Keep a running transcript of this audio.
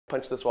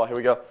Punch this wall, here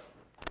we go.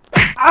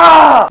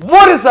 Ah!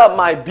 What is up,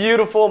 my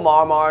beautiful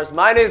Marmars?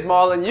 My name is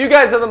Marlin. You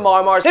guys are the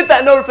Marmars. Hit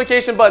that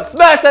notification button,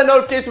 smash that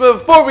notification button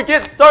before we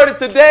get started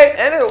today,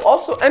 and it'll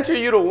also enter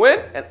you to win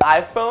an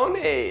iPhone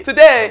 8.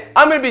 Today,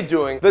 I'm gonna be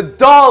doing the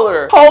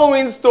dollar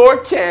Halloween store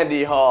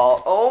candy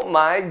haul. Oh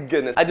my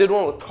goodness. I did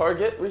one with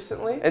Target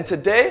recently, and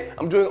today,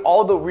 I'm doing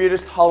all the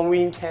weirdest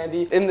Halloween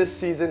candy in this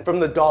season from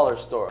the dollar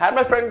store. I had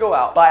my friend go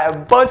out, buy a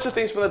bunch of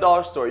things from the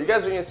dollar store. You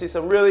guys are gonna see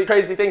some really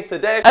crazy things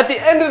today. At the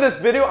end of this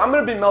video, I'm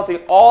gonna be melting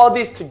all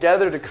these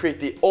together to create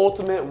the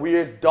ultimate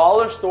weird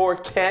dollar store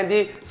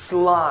candy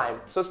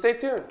slime. So stay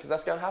tuned, because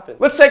that's gonna happen.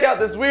 Let's check out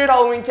this weird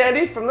Halloween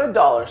candy from the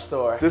dollar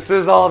store. This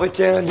is all the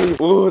candy.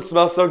 Ooh, it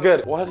smells so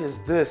good. What is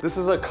this? This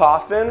is a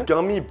coffin,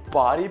 gummy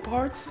body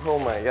parts. Oh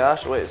my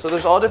gosh, wait, so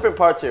there's all different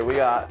parts here. We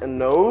got a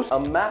nose, a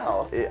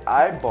mouth, an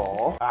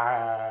eyeball.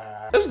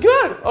 It's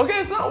good. Okay,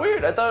 it's not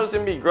weird. I thought it was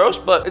gonna be gross,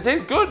 but it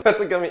tastes good. That's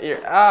a gummy ear.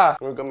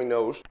 No gummy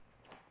nose.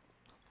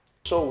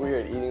 So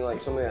weird eating like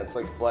something that's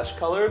like flesh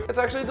colored. It's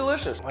actually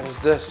delicious. What is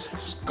this?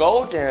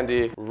 Skull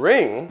candy.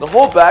 Ring. The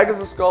whole bag is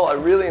a skull. I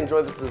really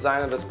enjoy this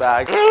design of this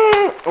bag.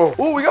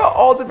 Oh, we got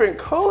all different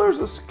colors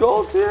of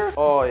skulls here.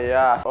 Oh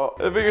yeah. Oh,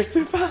 the finger's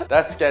too fat.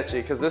 That's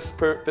sketchy because this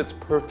fits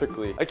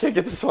perfectly. I can't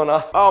get this one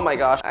off. Oh my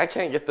gosh, I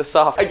can't get this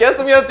off. I guess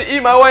I'm gonna have to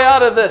eat my way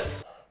out of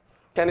this.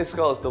 Candy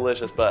skull is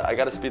delicious, but I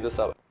gotta speed this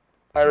up.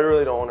 I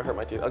really don't want to hurt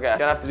my teeth. Okay, I'm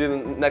gonna have to do the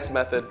next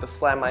method, the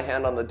slam my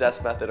hand on the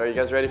desk method. Are you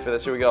guys ready for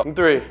this? Here we go.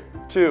 3,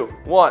 2,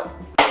 1.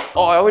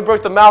 Oh, I only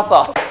broke the mouth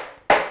off.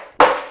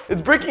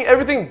 It's breaking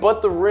everything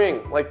but the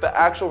ring, like the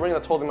actual ring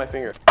that's holding my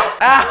finger.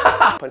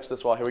 Ah! Punch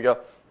this wall. Here we go.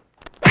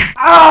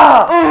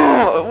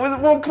 Ah! It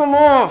won't come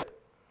off.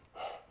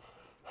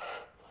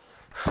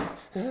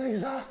 This is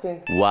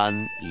exhausting.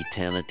 One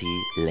eternity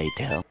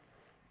later.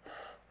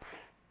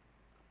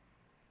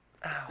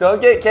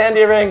 Don't get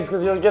candy rings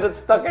because you'll get it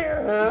stuck in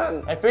your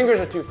hand. My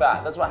fingers are too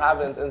fat. That's what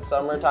happens in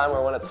summertime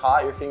or when it's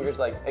hot, your fingers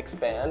like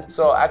expand.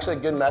 So actually a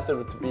good method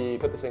would be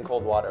put this in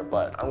cold water,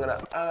 but I'm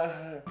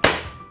gonna,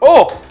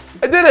 Oh,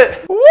 I did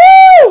it.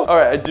 Woo! All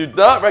right, I do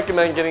not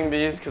recommend getting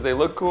these because they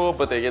look cool,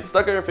 but they get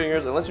stuck on your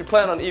fingers. Unless you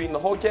plan on eating the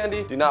whole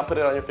candy, do not put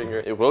it on your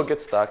finger. It will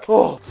get stuck.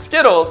 Oh,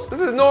 Skittles. This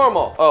is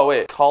normal. Oh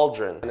wait,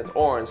 cauldron. And it's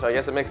orange, so I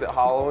guess it makes it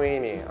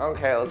Halloween-y.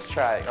 Okay, let's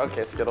try it.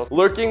 Okay, Skittles.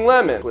 Lurking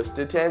lemon,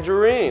 twisted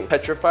tangerine,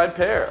 petrified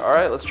pear. All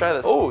right, let's try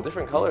this. Oh,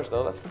 different colors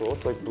though. That's cool.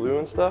 It's like blue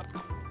and stuff.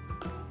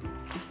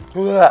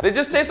 They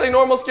just taste like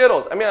normal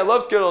Skittles. I mean, I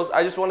love Skittles.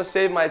 I just want to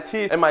save my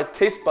teeth and my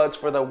taste buds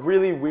for the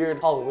really weird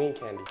Halloween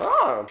candy.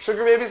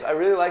 Sugar babies, I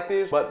really like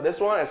these, but this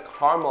one is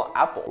caramel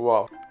apple.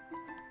 Whoa.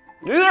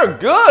 These are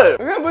good.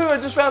 I can't believe I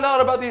just found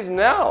out about these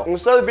now.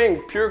 Instead of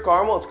being pure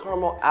caramel, it's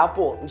caramel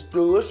apple. It's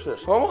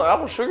delicious. Caramel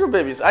apple sugar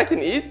babies. I can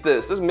eat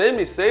this. This made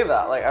me say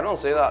that. Like, I don't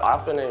say that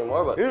often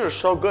anymore, but these are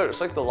so good. It's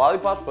like the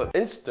lollipops, but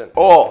instant.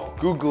 Oh,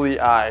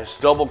 googly eyes.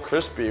 Double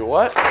crispy.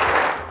 What?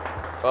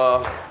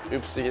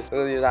 Oopsies.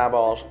 Look at these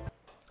eyeballs.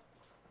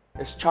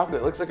 It's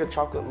chocolate. It looks like a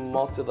chocolate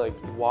malted like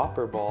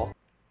Whopper ball.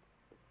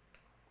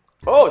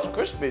 Oh, it's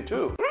crispy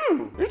too.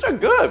 These are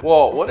good.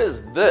 Whoa, what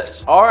is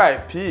this?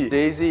 R.I.P.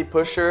 Daisy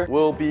Pusher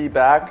will be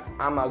back.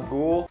 I'm a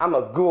ghoul. I'm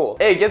a ghoul.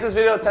 Hey, get this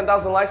video to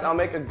 10,000 likes. I'll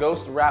make a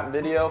ghost rap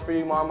video for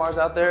you Marmars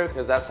out there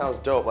because that sounds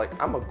dope. Like,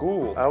 I'm a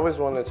ghoul. I always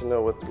wanted to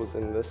know what was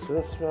in this. It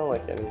doesn't smell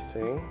like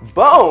anything.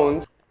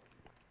 Bones?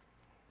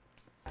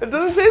 It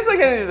doesn't taste like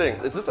anything.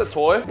 Is this a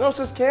toy? No, it's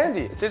just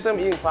candy. It tastes like I'm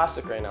eating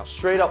plastic right now.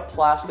 Straight up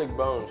plastic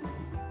bones.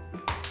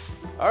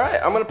 All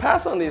right, I'm gonna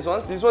pass on these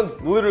ones. These ones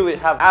literally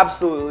have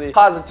absolutely,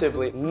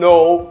 positively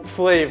no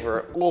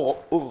flavor.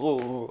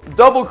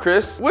 Double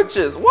crisp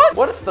witches. What?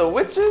 What if the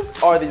witches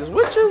are these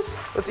witches?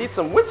 Let's eat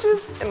some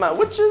witches. Am I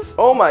witches?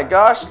 Oh my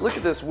gosh, look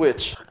at this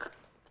witch.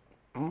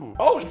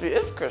 Oh, she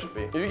is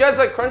crispy. If you guys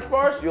like Crunch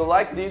Bars, you'll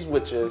like these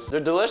witches. They're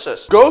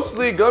delicious.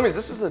 Ghostly gummies,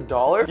 this is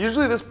 $1.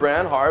 Usually this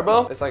brand,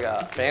 Haribo, it's like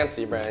a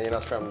fancy brand, you know,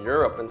 it's from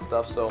Europe and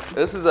stuff. So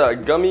this is a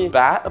gummy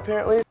bat,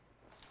 apparently.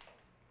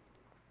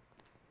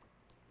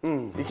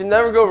 You can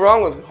never go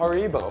wrong with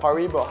Haribo.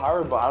 Haribo.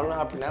 I don't know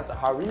how to pronounce it.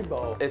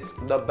 Haribo. It's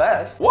the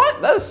best.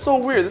 What? That is so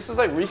weird. This is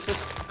like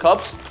Reese's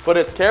Cups, but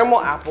it's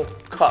caramel apple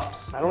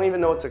cups. I don't even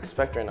know what to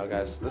expect right now,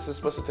 guys. This is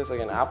supposed to taste like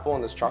an apple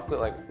and this chocolate,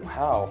 like,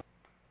 wow.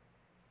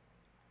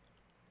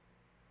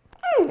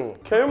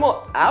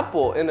 Caramel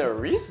apple in a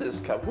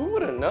Reese's cup. Who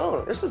would have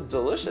known? This is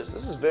delicious.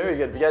 This is very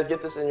good. If you guys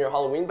get this in your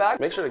Halloween bag,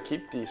 make sure to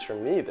keep these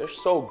from me. They're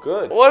so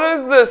good. What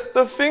is this?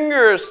 The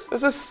fingers.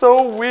 This is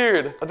so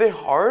weird. Are they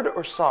hard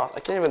or soft? I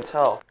can't even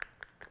tell.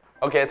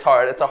 Okay, it's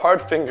hard. It's a hard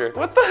finger.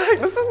 What the heck?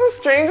 This is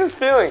the strangest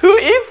feeling. Who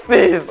eats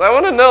these? I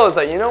want to know. It's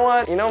like, you know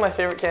what? You know what my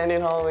favorite candy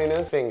in Halloween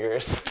is?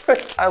 Fingers.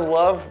 I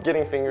love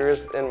getting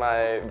fingers in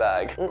my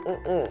bag.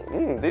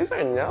 These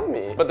are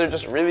yummy. But they're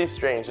just really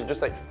strange. They're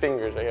just like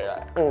fingers right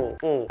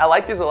here. I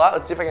like these a lot.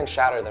 Let's see if I can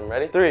shatter them.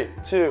 Ready? 3,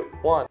 2,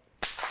 1.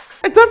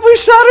 I definitely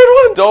shattered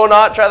one. Do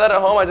not try that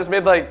at home. I just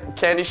made like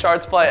candy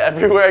shards fly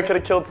everywhere. I could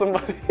have killed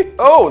somebody.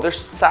 Oh, there's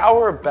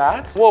sour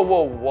bats? Whoa,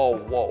 whoa, whoa,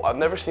 whoa. I've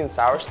never seen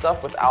sour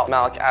stuff without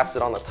malic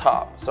acid on the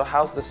top. So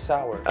how's this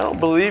sour? I don't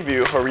believe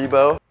you,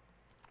 Haribo.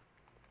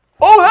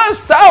 That is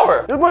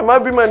sour. This might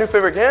be my new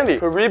favorite candy.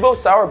 Haribo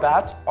sour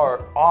bats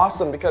are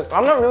awesome because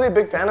I'm not really a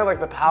big fan of like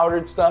the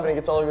powdered stuff and it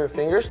gets all over your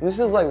fingers. This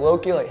is like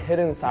low-key like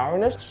hidden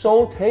sourness.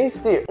 So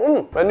tasty.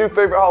 My new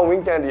favorite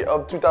Halloween candy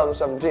of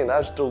 2017. That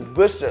is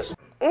delicious.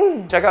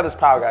 Check out this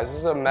power, guys. This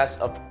is a mess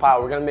of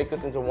power. We're gonna make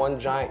this into one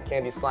giant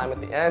candy slime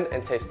at the end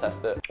and taste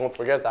test it. Don't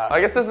forget that.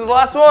 I guess this is the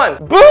last one.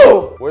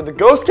 Boo! Where'd the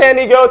ghost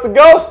candy go? It's a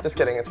ghost! Just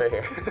kidding, it's right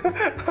here.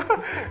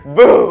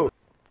 Boo!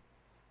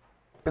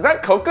 Is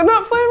that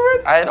coconut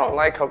flavored? I don't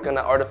like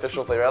coconut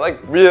artificial flavor. I like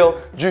real,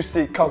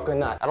 juicy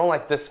coconut. I don't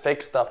like this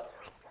fake stuff.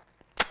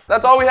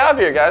 That's all we have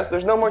here, guys.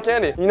 There's no more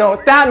candy. You know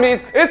what that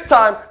means? It's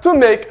time to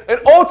make an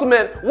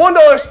ultimate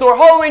 $1 store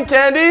Halloween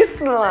candy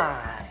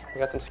slime. We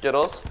got some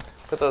Skittles.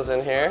 Put those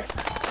in here.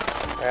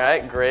 All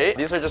right, great.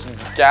 These are just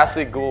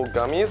ghastly ghoul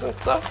gummies and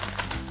stuff.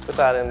 Put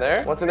that in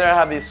there. Once in there, I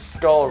have these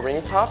skull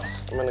ring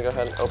pops. I'm gonna go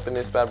ahead and open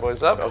these bad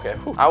boys up. Okay,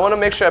 I wanna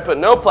make sure I put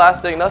no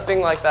plastic,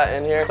 nothing like that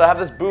in here. So I have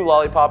this Boo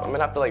lollipop. I'm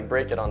gonna have to like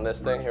break it on this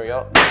thing. Here we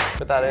go.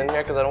 Put that in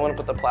here because I don't wanna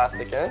put the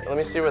plastic in. Let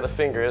me see where the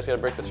finger is. Gotta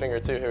break this finger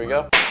too. Here we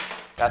go.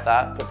 Got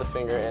that. Put the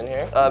finger in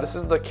here. This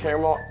is the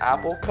caramel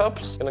apple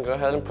cups. Gonna go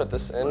ahead and put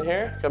this in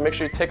here. Gotta make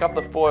sure you take off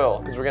the foil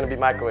because we're gonna be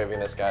microwaving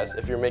this, guys,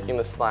 if you're making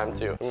the slime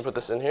too. Let me put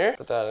this in here.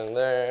 Put that in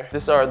there.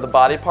 These are the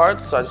body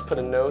parts, so I just put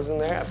a nose in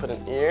there. I put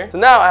an ear. So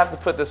now I have to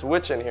put this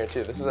witch in here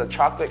too. This is a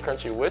chocolate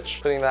crunchy witch.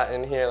 Putting that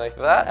in here like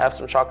that. I have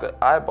some chocolate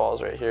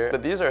eyeballs right here.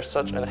 But these are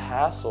such a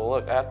hassle.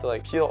 Look, I have to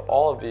like peel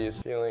all of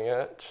these. Peeling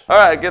it. All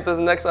right, get this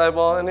next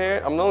eyeball in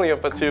here. I'm only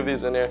gonna put 2 of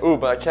these in here. Ooh,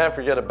 but I can't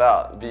forget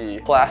about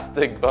the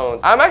plastic bones.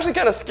 I'm actually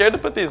kind of scared to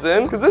put these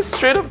in because this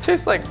straight up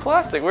tastes like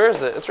plastic. Where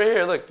is it? It's right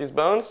here. Look, these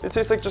bones. It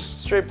tastes like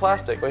just straight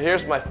plastic. But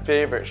here's my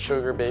favorite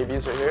sugar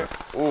babies right here.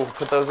 Ooh,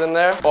 put those in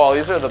there. Oh,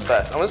 these are the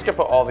best. I'm just gonna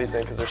put all these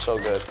in because they're so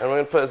good. And I'm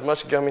gonna put as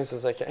much gummies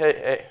as I can.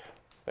 Hey.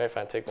 Very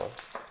fine, take one.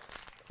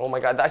 Oh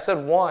my God, I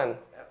said 1.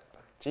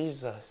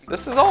 Jesus.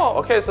 This is all.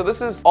 Okay, so this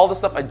is all the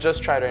stuff I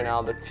just tried right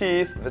now. The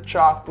teeth, the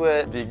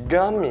chocolate, the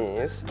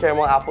gummies,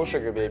 caramel apple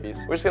sugar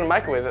babies. We're just gonna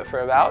microwave it for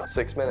about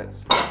 6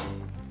 minutes.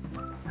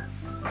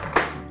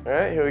 All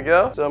right, here we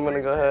go. So I'm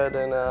gonna go ahead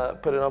and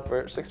put it on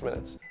for 6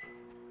 minutes.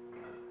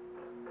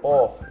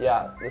 Oh,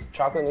 yeah, this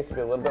chocolate needs to be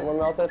a little bit more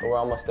melted, but we're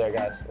almost there,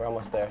 guys. We're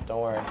almost there,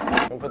 don't worry.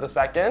 I'm gonna put this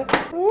back in.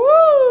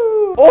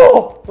 Woo!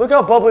 Oh, look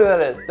how bubbly that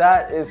is.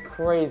 That is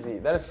crazy.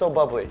 That is so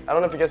bubbly. I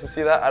don't know if you guys can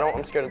see that.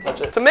 I'm scared to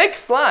touch it. To make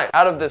slime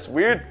out of this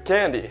weird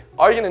candy,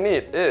 all you're gonna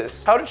need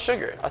is powdered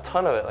sugar. A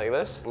ton of it, like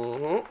this.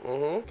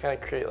 Kind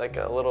of create like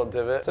a little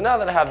divot. So now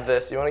that I have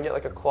this, you wanna get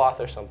like a cloth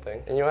or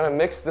something, and you wanna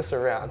mix this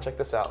around. Check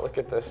this out, look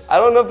at this. I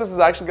don't know if this is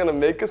actually gonna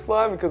make a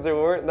slime because there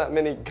weren't that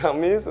many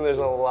gummies and there's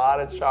a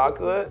lot of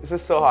chocolate. This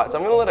is so hot, so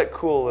I'm gonna let it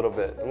cool a little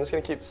bit. I'm just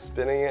gonna keep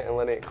spinning it and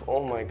letting it cool.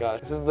 Oh my gosh,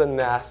 this is the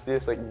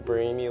nastiest, like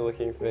brainy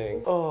looking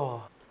thing.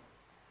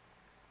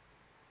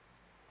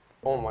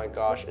 Oh my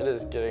gosh, it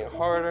is getting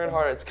harder and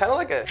harder. It's kind of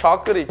like a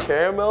chocolatey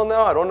caramel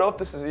now. I don't know if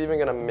this is even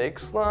gonna make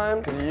slime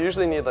because you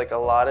usually need like a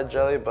lot of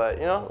jelly, but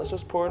you know, let's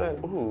just pour it in.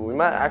 Ooh, we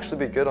might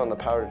actually be good on the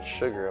powdered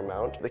sugar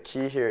amount. The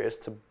key here is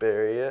to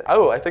bury it.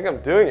 Oh, I think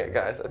I'm doing it,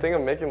 guys. I think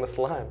I'm making the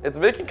slime. It's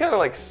making kind of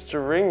like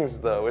strings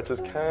though, which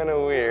is kind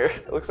of weird.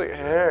 It looks like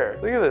hair.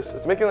 Look at this.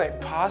 It's making like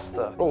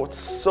pasta. Oh, it's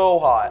so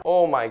hot.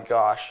 Oh my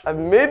gosh. I've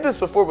made this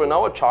before, but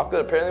not with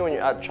chocolate. Apparently when you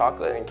add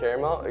chocolate and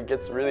caramel, it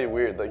gets really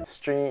weird, like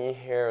stringy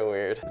hair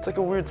weird. It's like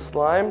a weird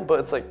slime,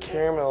 but it's like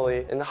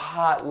caramelly and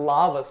hot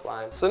lava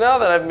slime. So now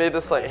that I've made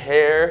this like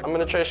hair, I'm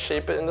gonna try to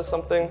shape it into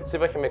something. See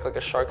if I can make like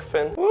a shark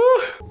fin. Woo!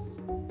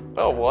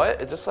 Oh,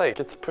 what? It just like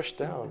gets pushed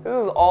down. This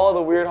is all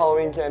the weird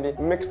Halloween candy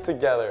mixed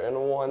together in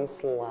one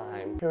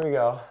slime. Here we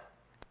go.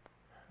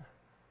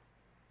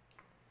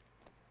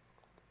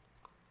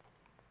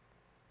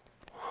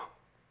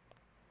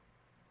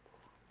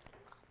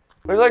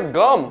 It's like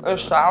gum.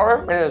 It's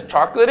sour and it's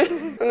chocolatey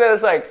and then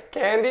it's like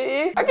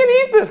candy-y. I can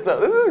eat this though.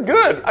 This is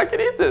good. I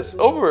can eat this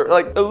over.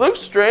 Like it looks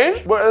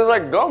strange, but it's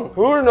like gum.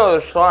 Who would know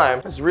the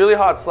slime? It's really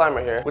hot slime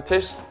right here. It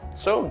tastes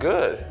so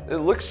good. It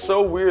looks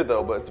so weird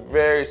though, but it's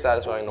very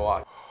satisfying to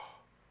watch.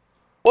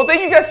 Well,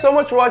 thank you guys so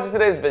much for watching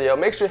today's video.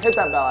 Make sure to hit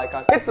that bell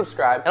icon, hit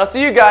subscribe, and I'll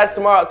see you guys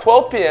tomorrow at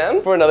 12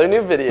 p.m. for another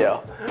new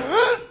video.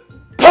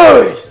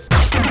 Peace!